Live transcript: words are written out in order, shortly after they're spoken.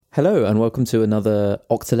Hello and welcome to another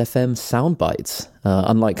Octal FM Soundbite.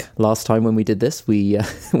 Unlike last time when we did this,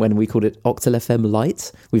 when we called it Octal FM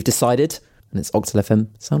Light, we've decided, and it's Octal FM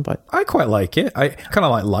Soundbite. I quite like it. I kind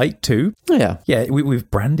of like light too. Oh, yeah. Yeah,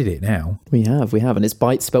 we've branded it now. We have, and it's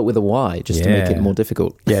Bite spelt with a Y, just to make it more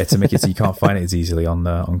difficult. Yeah, to make it so you can't find it as easily on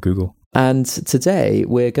Google. And today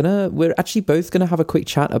we're actually both gonna have a quick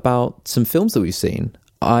chat about some films that we've seen.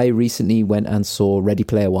 I recently went and saw Ready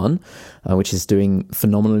Player One, which is doing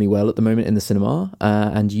phenomenally well at the moment in the cinema.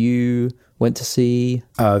 And you went to see...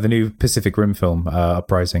 the new Pacific Rim film,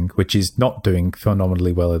 Uprising, which is not doing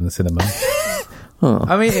phenomenally well in the cinema. Huh.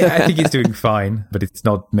 I mean, I think it's doing fine, but it's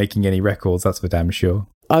not making any records, that's for damn sure.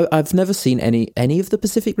 I've never seen any of the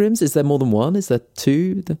Pacific Rims. Is there more than one? Is there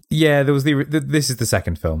two? Yeah, there was this is the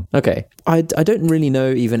second film. Okay. I don't really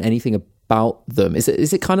know even anything about them. Is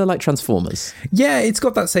it kind of like Transformers? Yeah, it's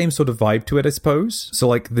got that same sort of vibe to it, I suppose. So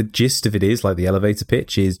like the gist of it is, like the elevator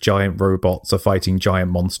pitch is giant robots are fighting giant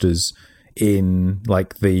monsters in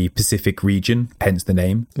like the Pacific region, hence the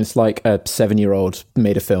name. It's like a 7-year-old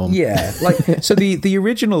made a film. Yeah, like so the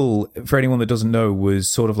original, for anyone that doesn't know, was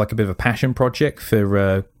sort of like a bit of a passion project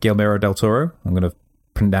for Guillermo del Toro. I'm going to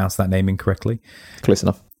pronounce that name incorrectly. Close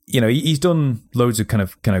enough. You know, he's done loads of kind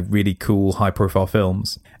of really cool high profile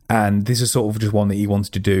films, and this is sort of just one that he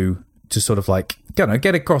wanted to do to sort of like, you know,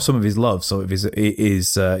 get across some of his love. So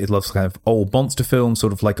his love for kind of old monster films,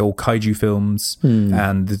 sort of like old kaiju films,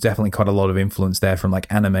 and there's definitely quite a lot of influence there from like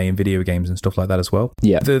anime and video games and stuff like that as well.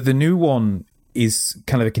 Yeah, the new one is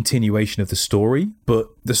kind of a continuation of the story, but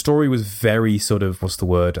the story was very sort of, what's the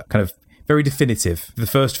word, kind of very definitive. The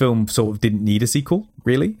first film sort of didn't need a sequel,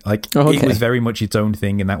 really. Like, It was very much its own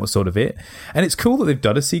thing, and that was sort of it. And it's cool that they've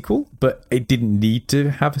done a sequel, but it didn't need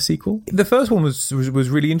to have a sequel. The first one was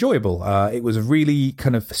really enjoyable. It was a really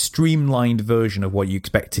kind of streamlined version of what you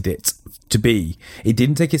expected it to be. It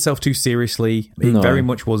didn't take itself too seriously. It very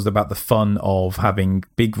much was about the fun of having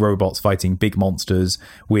big robots fighting big monsters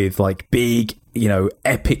with like big, you know,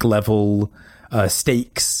 epic level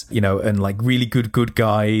stakes, you know, and like really good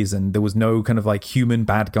guys, and there was no kind of like human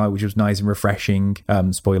bad guy, which was nice and refreshing.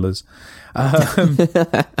 Spoilers.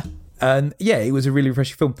 And yeah, it was a really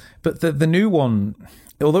refreshing film. But the new one,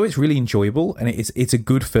 although it's really enjoyable and it's a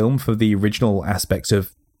good film for the original aspects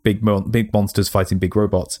of big monsters fighting big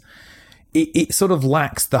robots, it sort of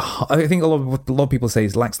lacks I think a lot of people say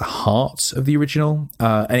it lacks the heart of the original,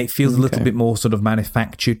 and it feels a little bit more sort of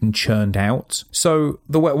manufactured and churned out. So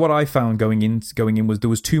what I found going in was there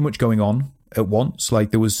was too much going on at once.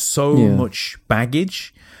 Like there was so much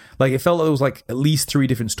baggage. Like it felt like there was like at least 3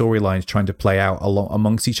 different storylines trying to play out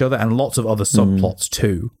amongst each other, and lots of other subplots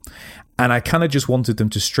too. And I kind of just wanted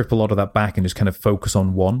them to strip a lot of that back and just kind of focus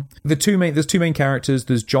on one. There's two main characters.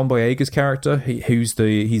 There's John Boyega's character, he's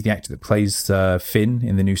the actor that plays Finn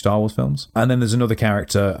in the new Star Wars films. And then there's another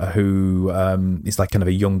character who is like kind of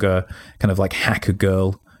a younger, kind of like hacker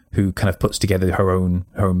girl who kind of puts together her own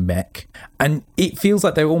mech. And it feels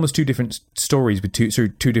like they're almost 2 different stories with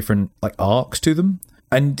two different like arcs to them.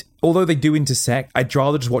 And although they do intersect, I'd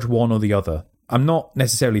rather just watch one or the other. I'm not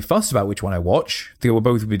necessarily fussed about which one I watch. They will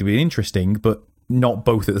both be interesting, but not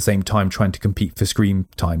both at the same time trying to compete for screen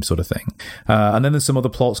time sort of thing. And then there's some other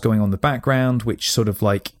plots going on in the background, which sort of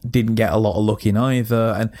like didn't get a lot of look in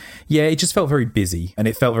either. And yeah, it just felt very busy, and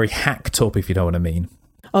it felt very hacked up, if you know what I mean.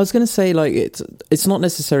 I was going to say, like, it's not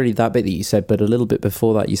necessarily that bit that you said, but a little bit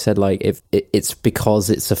before that, you said, like, if it's because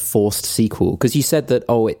it's a forced sequel. Because you said that,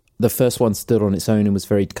 the first one stood on its own and was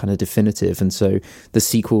very kind of definitive, and so the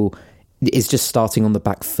sequel is just starting on the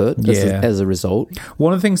back foot as a result.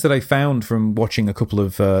 One of the things that I found from watching a couple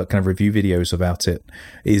of kind of review videos about it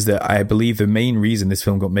is that I believe the main reason this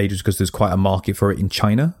film got made was because there's quite a market for it in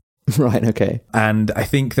China. Right, okay. And I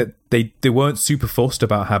think that they weren't super fussed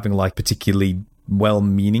about having like particularly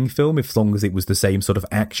well-meaning film, as long as it was the same sort of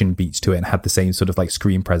action beats to it and had the same sort of like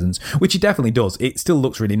screen presence, which it definitely does. It still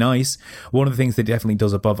looks really nice. One of the things that it definitely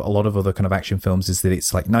does above a lot of other kind of action films is that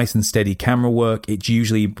it's like nice and steady camera work.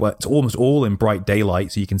 It's almost all in bright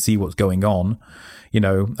daylight, so you can see what's going on, you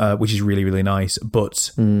know, which is really, really nice.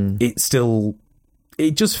 But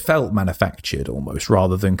it just felt manufactured almost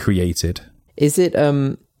rather than created. Is it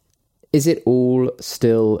all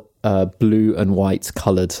still blue and white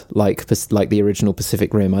coloured, like the original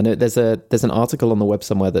Pacific Rim? I know there's an article on the web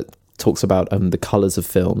somewhere that talks about the colours of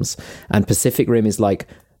films, and Pacific Rim is like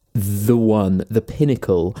the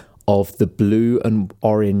pinnacle of the blue and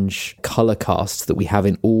orange colour casts that we have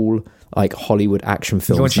in all like Hollywood action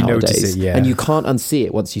films once you nowadays. notice it, yeah. And you can't unsee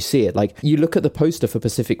it once you see it. Like, you look at the poster for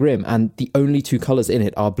Pacific Rim and the only two colours in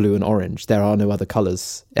it are blue and orange. There are no other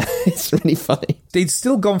colours. It's really funny. It's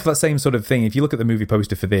still gone for that same sort of thing. If you look at the movie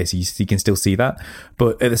poster for this, you can still see that.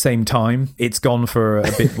 But at the same time, it's gone for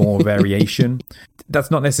a bit more variation.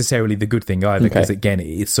 That's not necessarily the good thing either, because again,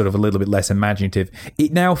 it's sort of a little bit less imaginative.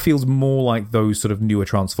 It now feels more like those sort of newer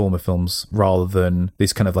Transformer films rather than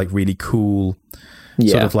this kind of like really cool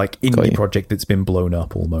sort of like indie project that's been blown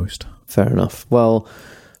up almost. Fair enough. Well,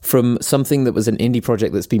 from something that was an indie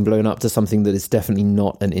project that's been blown up to something that is definitely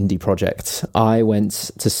not an indie project, I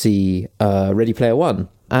went to see Ready Player One.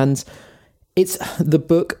 And it's the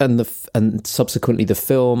book and subsequently the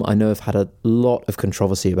film, I know, have had a lot of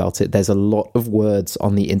controversy about it. There's a lot of words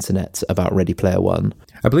on the internet about Ready Player One.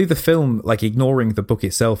 I believe the film, like, ignoring the book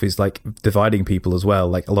itself is like dividing people as well.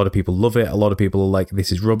 Like, a lot of people love it. A lot of people are like,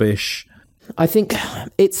 this is rubbish. I think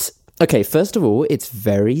it's... Okay, first of all, it's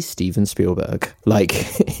very Steven Spielberg. Like,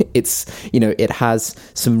 it's, you know, it has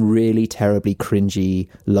some really terribly cringy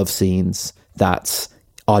love scenes that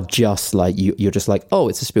are just like, you're just like, oh,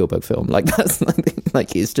 it's a Spielberg film. Like, that's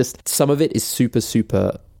like it's just, some of it is super,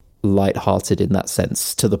 super lighthearted in that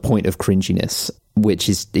sense, to the point of cringiness, which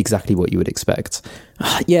is exactly what you would expect.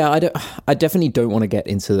 Yeah, I definitely don't want to get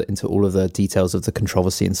into all of the details of the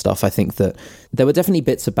controversy and stuff. I think that there were definitely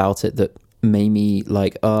bits about it that made me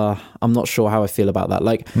like, I'm not sure how I feel about that.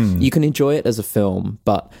 Like, you can enjoy it as a film,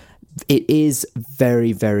 but it is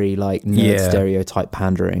very, very like nerd stereotype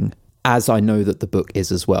pandering, as I know that the book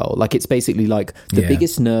is as well. Like, it's basically like the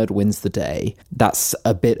biggest nerd wins the day. That's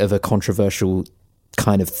a bit of a controversial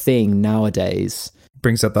kind of thing nowadays.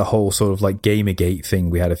 Brings up the whole sort of like Gamergate thing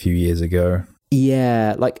we had a few years ago.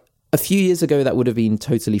 Yeah, like a few years ago that would have been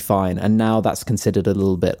totally fine, and now that's considered a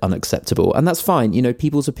little bit unacceptable. And that's fine. You know,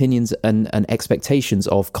 people's opinions and expectations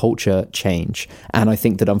of culture change. And I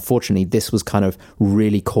think that unfortunately this was kind of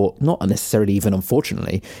really caught, not necessarily even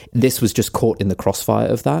unfortunately, this was just caught in the crossfire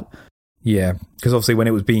of that. Yeah, because obviously when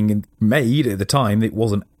it was being made at the time, it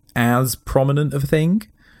wasn't as prominent of a thing,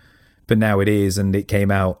 but now it is, and it came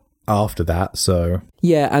out after that, so...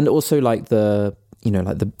 Yeah, and also like the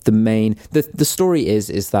main the story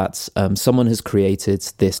is that someone has created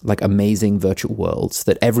this like amazing virtual worlds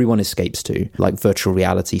that everyone escapes to, like virtual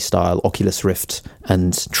reality style, Oculus Rift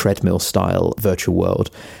and treadmill style virtual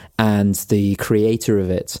world. And the creator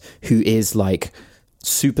of it, who is like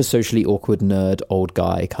super socially awkward nerd old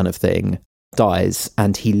guy kind of thing, dies,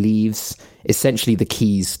 and he leaves essentially the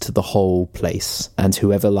keys to the whole place, and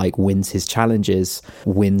whoever like wins his challenges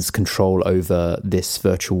wins control over this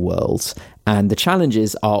virtual world. And the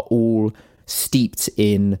challenges are all steeped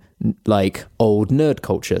in like old nerd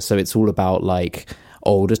culture, so it's all about like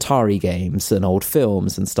old Atari games and old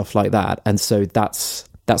films and stuff like that. And so that's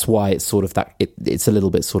why it's sort of that it's a little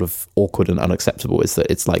bit sort of awkward and unacceptable, is that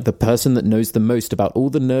it's like the person that knows the most about all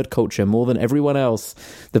the nerd culture more than everyone else,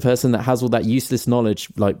 the person that has all that useless knowledge,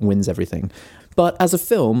 like wins everything. But as a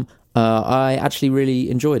film, I actually really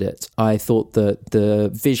enjoyed it. I thought that the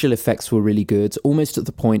visual effects were really good, almost at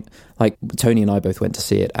the point, like Tony and I both went to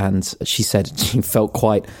see it, and she said she felt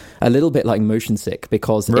quite a little bit like motion sick,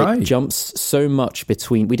 because it jumps so much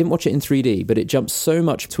between, we didn't watch it in 3D, but it jumps so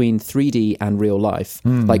much between 3D and real life,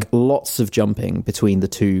 like lots of jumping between the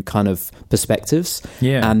two kind of perspectives.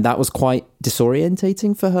 Yeah. And that was quite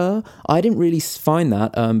disorientating for her. I didn't really find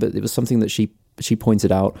that, but it was something that she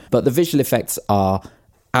pointed out. But the visual effects are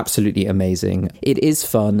absolutely amazing. It is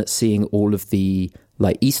fun seeing all of the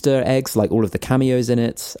like Easter eggs, like all of the cameos in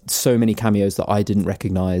it. So many cameos that I didn't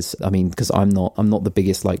recognize. I mean, because I'm not the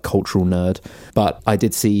biggest like cultural nerd, but I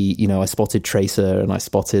did see, you know, I spotted Tracer and I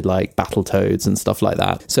spotted like Battletoads and stuff like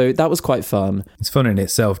that. So that was quite fun. It's fun in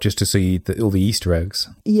itself just to see all the Easter eggs.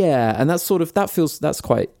 Yeah, and that's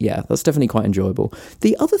definitely quite enjoyable.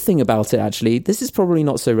 The other thing about it, actually, this is probably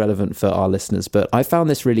not so relevant for our listeners, but I found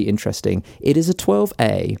this really interesting. It is a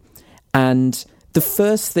 12A, and the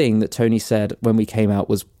first thing that Tony said when we came out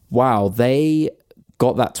was, wow, they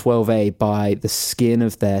got that 12A by the skin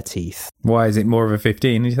of their teeth. Why is it more of a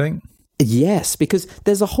 15, do you think? Yes, because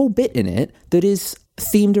there's a whole bit in it that is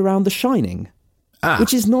themed around The Shining,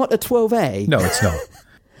 which is not a 12A. No, it's not.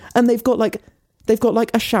 And they've got like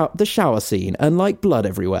the shower scene and like blood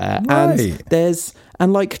everywhere, right.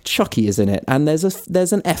 and like Chucky is in it, and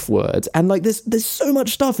there's an F word, and like there's so much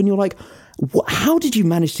stuff, and you're like, how did you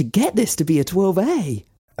manage to get this to be a 12A?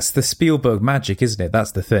 That's the Spielberg magic, isn't it?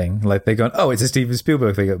 That's the thing. Like, they're going, oh, it's a Steven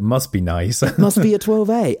Spielberg thing. It must be nice. It must be a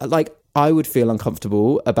 12A. Like, I would feel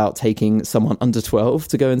uncomfortable about taking someone under 12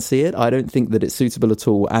 to go and see it. I don't think that it's suitable at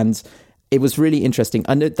all. And it was really interesting.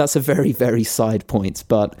 I know that's a very, very side point,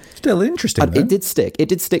 but still interesting. It did stick. It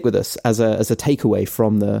did stick with us as a takeaway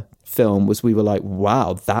from the film. Was we were like,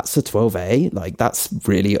 wow, that's a 12A. Like, that's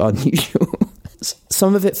really unusual.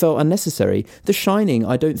 Some of it felt unnecessary. The Shining,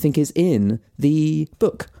 I don't think, is in the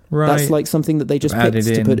book. Right. That's like something that they just picked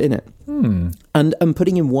to put in it. And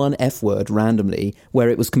putting in one F word randomly where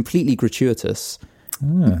it was completely gratuitous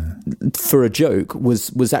for a joke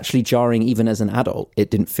was actually jarring even as an adult. It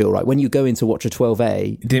didn't feel right. When you go in to watch a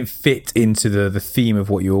 12A... It didn't fit into the theme of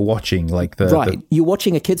what you were watching. You're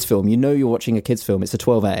watching a kid's film. You know you're watching a kid's film. It's a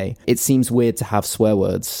 12A. It seems weird to have swear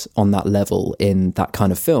words on that level in that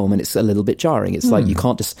kind of film, and it's a little bit jarring. It's like you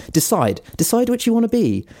can't just decide which you want to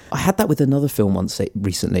be. I had that with another film once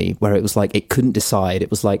recently where it was like it couldn't decide. It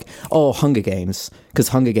was like, oh, Hunger Games, because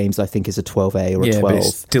Hunger Games I think is a 12A or a 12. But it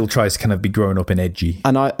still tries to kind of be grown up and edgy.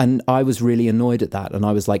 And I was really annoyed at that, and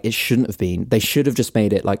I was like, it shouldn't have been. They should have just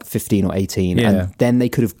made it like 15 or 18, and then they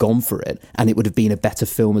could have gone for it, and it would have been a better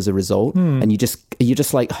film as a result. And you're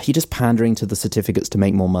just pandering to the certificates to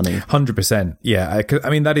make more money. 100%. Yeah, I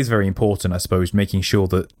mean that is very important, I suppose, making sure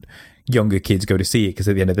that younger kids go to see it, because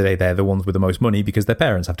at the end of the day they're the ones with the most money because their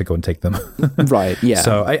parents have to go and take them. Right, yeah.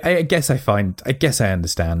 So I guess I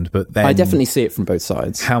understand, but then I definitely see it from both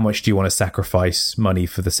sides. How much do you want to sacrifice money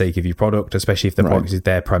for the sake of your product, especially if the product is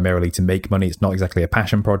there primarily to make money? It's not exactly a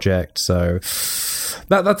passion project. So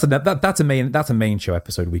that's a main show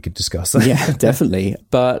episode we could discuss. Yeah, definitely.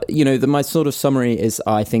 But my sort of summary is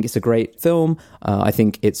I think it's a great film. I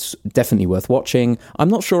think it's definitely worth watching. I'm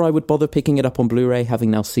not sure I would bother picking it up on Blu-ray having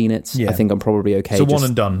now seen it. Yeah. I think I'm probably okay. So one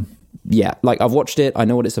and done. Yeah, like I've watched it. I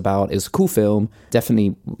know what it's about. It's a cool film.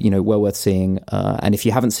 Definitely, well worth seeing. And if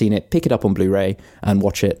you haven't seen it, pick it up on Blu-ray and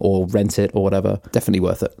watch it or rent it or whatever. Definitely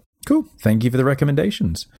worth it. Cool. Thank you for the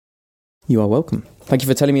recommendations. You are welcome. Thank you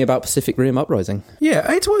for telling me about Pacific Rim Uprising. Yeah,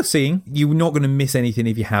 it's worth seeing. You're not going to miss anything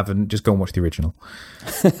if you haven't. Just go and watch the original.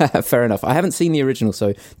 Fair enough. I haven't seen the original,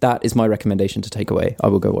 so that is my recommendation to take away. I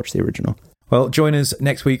will go watch the original. Well, join us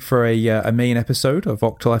next week for a main episode of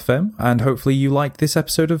Octal FM, and hopefully you like this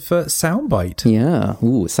episode of Soundbite. Yeah.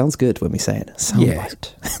 Ooh, it sounds good when we say it.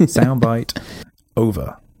 Soundbite. Yeah. Soundbite.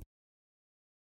 Over.